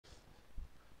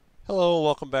Hello,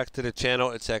 welcome back to the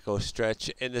channel. It's Echo Stretch.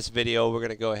 In this video, we're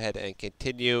going to go ahead and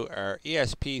continue our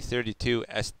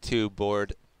ESP32-S2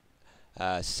 board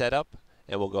setup,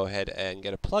 and we'll go ahead and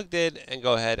get it plugged in and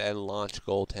go ahead and launch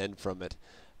GoldHEN from it.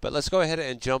 But let's go ahead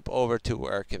and jump over to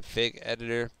our config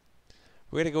editor.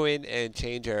 We're going to go in and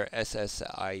change our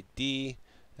SSID.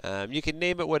 You can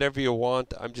name it whatever you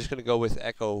want. I'm just going to go with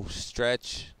Echo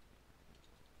Stretch.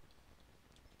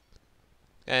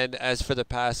 And as for the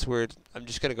password, I'm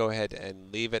just going to go ahead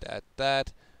and leave it at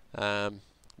that.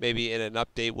 Maybe in an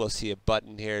update we'll see a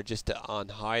button here just to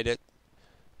unhide it.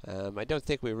 I don't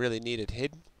think we really need it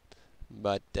hidden,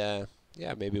 but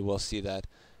yeah, maybe we'll see that.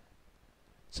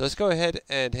 So let's go ahead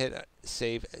and hit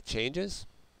Save Changes.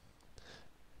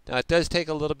 Now it does take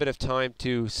a little bit of time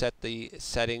to set the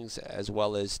settings as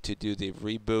well as to do the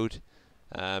reboot.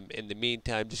 In the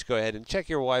meantime, just go ahead and check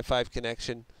your Wi-Fi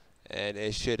connection, and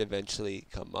it should eventually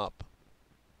come up.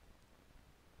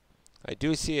 I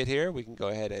do see it here. We can go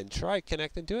ahead and try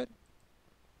connecting to it.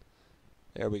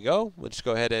 There we go. We'll just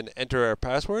go ahead and enter our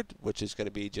password, which is going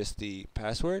to be just the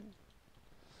password.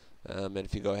 And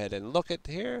if you go ahead and look at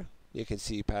here, you can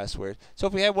see password. So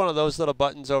if we had one of those little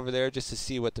buttons over there just to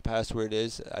see what the password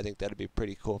is, I think that'd be a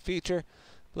pretty cool feature.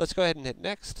 But let's go ahead and hit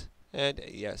next, and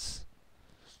yes.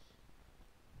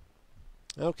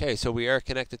 Okay, so we are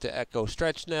connected to Echo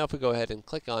Stretch now. If we go ahead and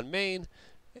click on main,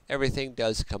 everything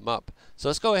does come up. So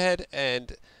let's go ahead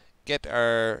and get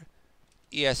our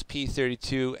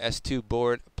ESP32-S2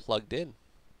 board plugged in.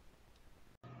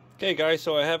 Okay guys,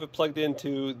 so I have it plugged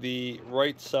into the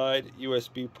right side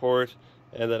USB port,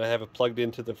 and then I have it plugged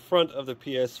into the front of the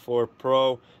PS4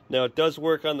 Pro. Now it does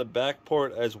work on the back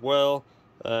port as well.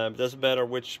 It doesn't matter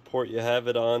which port you have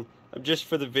it on. Just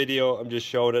for the video, I'm just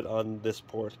showing it on this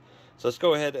port. So let's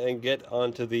go ahead and get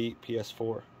onto the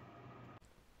PS4.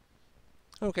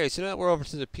 Okay, so now we're over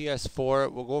to the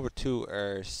PS4. We'll go over to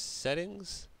our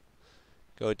settings.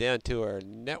 Go down to our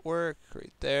network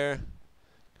right there.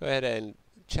 Go ahead and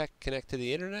check connect to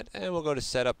the internet, and we'll go to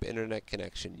set up internet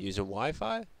connection using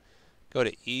Wi-Fi. Go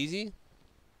to easy.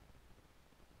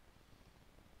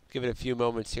 Give it a few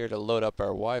moments here to load up our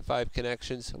Wi-Fi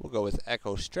connections. We'll go with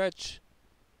Echo Stretch.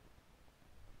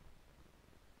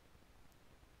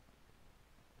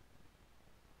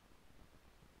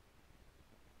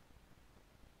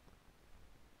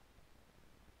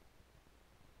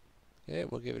 Okay,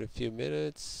 we'll give it a few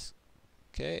minutes.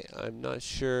 Okay, I'm not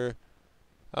sure.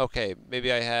 Okay,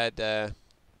 maybe I had a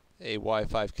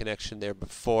Wi-Fi connection there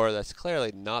before. That's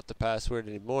clearly not the password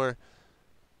anymore.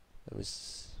 That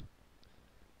was.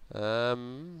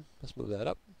 Let's move that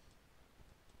up.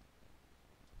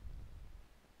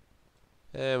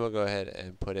 And we'll go ahead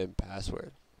and put in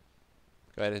password.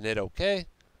 Go ahead and hit OK.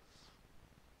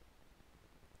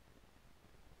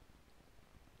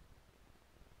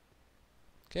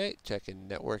 Okay, check in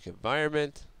network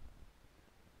environment.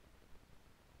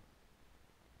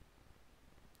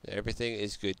 Everything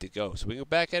is good to go. So we go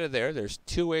back out of there. There's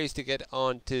two ways to get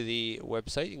onto the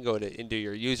website. You can go into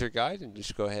your user guide and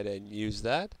just go ahead and use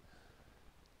that.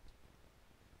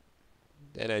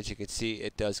 And as you can see,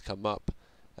 it does come up.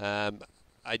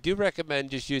 I do recommend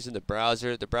just using the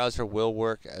browser. The browser will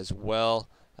work as well.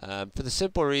 For the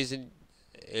simple reason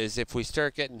is if we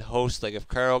start getting hosts, like if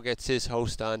Carl gets his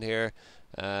host on here,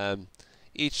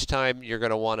 each time you're going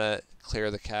to want to clear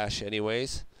the cache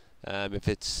anyways. If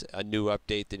it's a new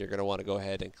update, then you're going to want to go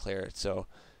ahead and clear it. So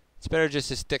it's better just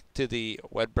to stick to the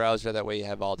web browser. That way you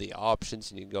have all the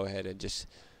options, and you can go ahead and just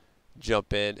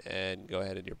jump in and go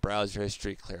ahead in your browser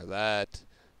history, clear that,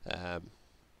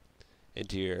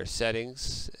 into your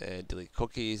settings, and delete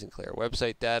cookies and clear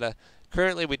website data.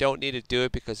 Currently we don't need to do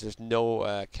it because there's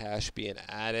no cache being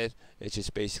added. It's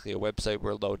just basically a website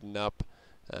we're loading up.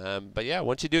 But yeah,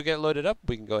 once you do get loaded up,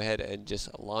 we can go ahead and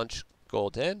just launch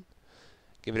GoldHEN.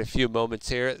 Give it a few moments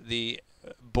here. The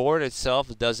board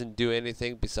itself doesn't do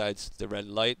anything besides the red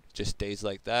light, just stays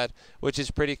like that, which is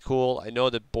pretty cool. I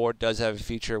know the board does have a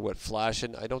feature with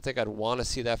flashing. I don't think I'd want to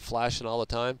see that flashing all the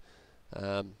time.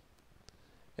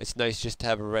 It's nice just to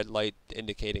have a red light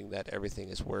indicating that everything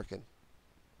is working.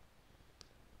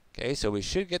 Okay, so we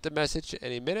should get the message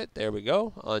any minute. There we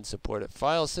go, unsupported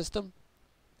file system,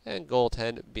 and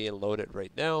GoldHEN being loaded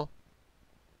right now.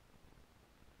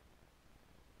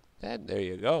 And there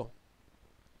you go.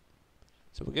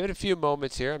 So we'll give it a few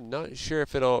moments here. I'm not sure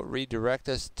if it'll redirect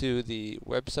us to the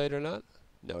website or not.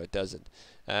 No, it doesn't.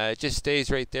 It just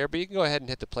stays right there, but you can go ahead and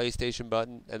hit the PlayStation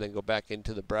button and then go back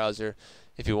into the browser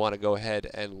if you want to go ahead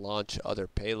and launch other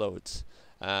payloads.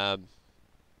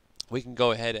 We can go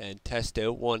ahead and test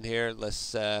out one here.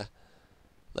 Let's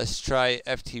try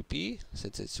FTP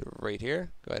since it's right here.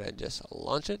 Go ahead and just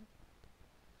launch it.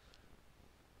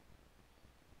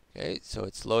 Okay, so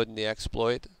it's loading the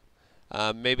exploit.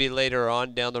 Maybe later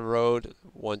on down the road,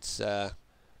 once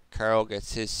Carl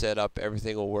gets his set up,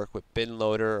 everything will work with bin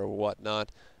loader or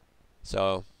whatnot.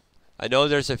 So I know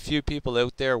there's a few people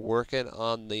out there working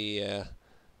on the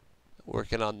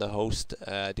host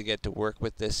to get to work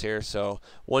with this here. So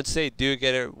once they do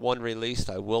get one released,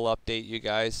 I will update you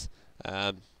guys.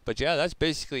 But yeah, that's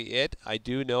basically it. I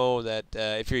do know that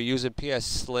if you're using PS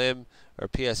Slim or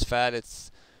PS Fat, it's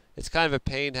kind of a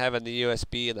pain having the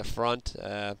USB in the front.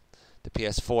 The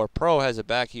PS4 Pro has a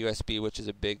back USB, which is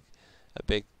a big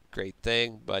great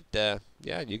thing. But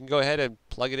yeah, you can go ahead and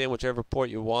plug it in whichever port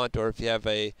you want, or if you have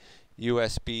a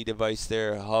USB device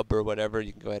there, a hub or whatever,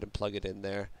 you can go ahead and plug it in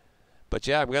there. But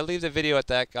yeah, I'm going to leave the video at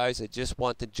that, guys. I just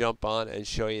want to jump on and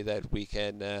show you that we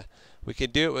can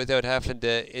do it without having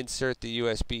to insert the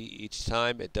USB each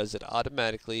time. It does it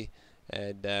automatically.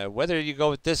 And whether you go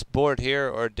with this board here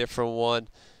or a different one,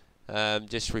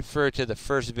 just refer to the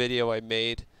first video I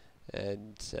made.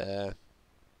 And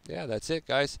yeah, that's it,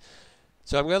 guys.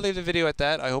 So I'm going to leave the video at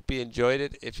that. I hope you enjoyed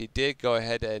it. If you did, go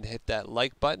ahead and hit that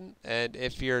like button. And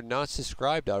if you're not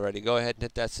subscribed already, go ahead and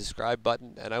hit that subscribe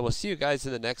button. And I will see you guys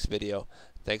in the next video.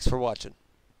 Thanks for watching.